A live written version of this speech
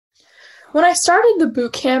When I started the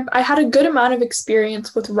boot camp, I had a good amount of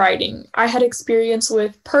experience with writing. I had experience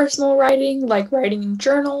with personal writing, like writing in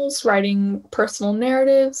journals, writing personal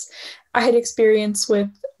narratives. I had experience with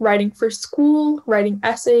writing for school, writing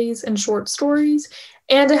essays and short stories,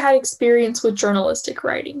 and I had experience with journalistic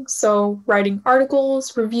writing, so writing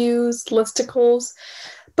articles, reviews, listicles.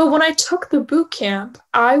 But when I took the boot camp,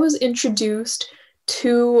 I was introduced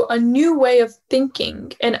to a new way of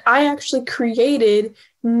thinking, and I actually created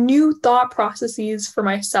new thought processes for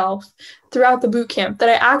myself throughout the boot camp that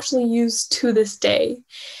I actually use to this day.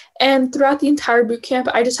 And throughout the entire boot camp,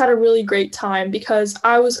 I just had a really great time because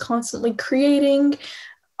I was constantly creating.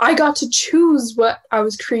 I got to choose what I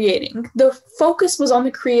was creating. The focus was on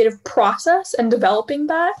the creative process and developing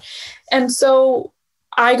that. And so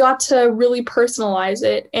I got to really personalize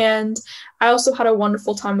it. And I also had a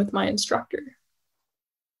wonderful time with my instructor.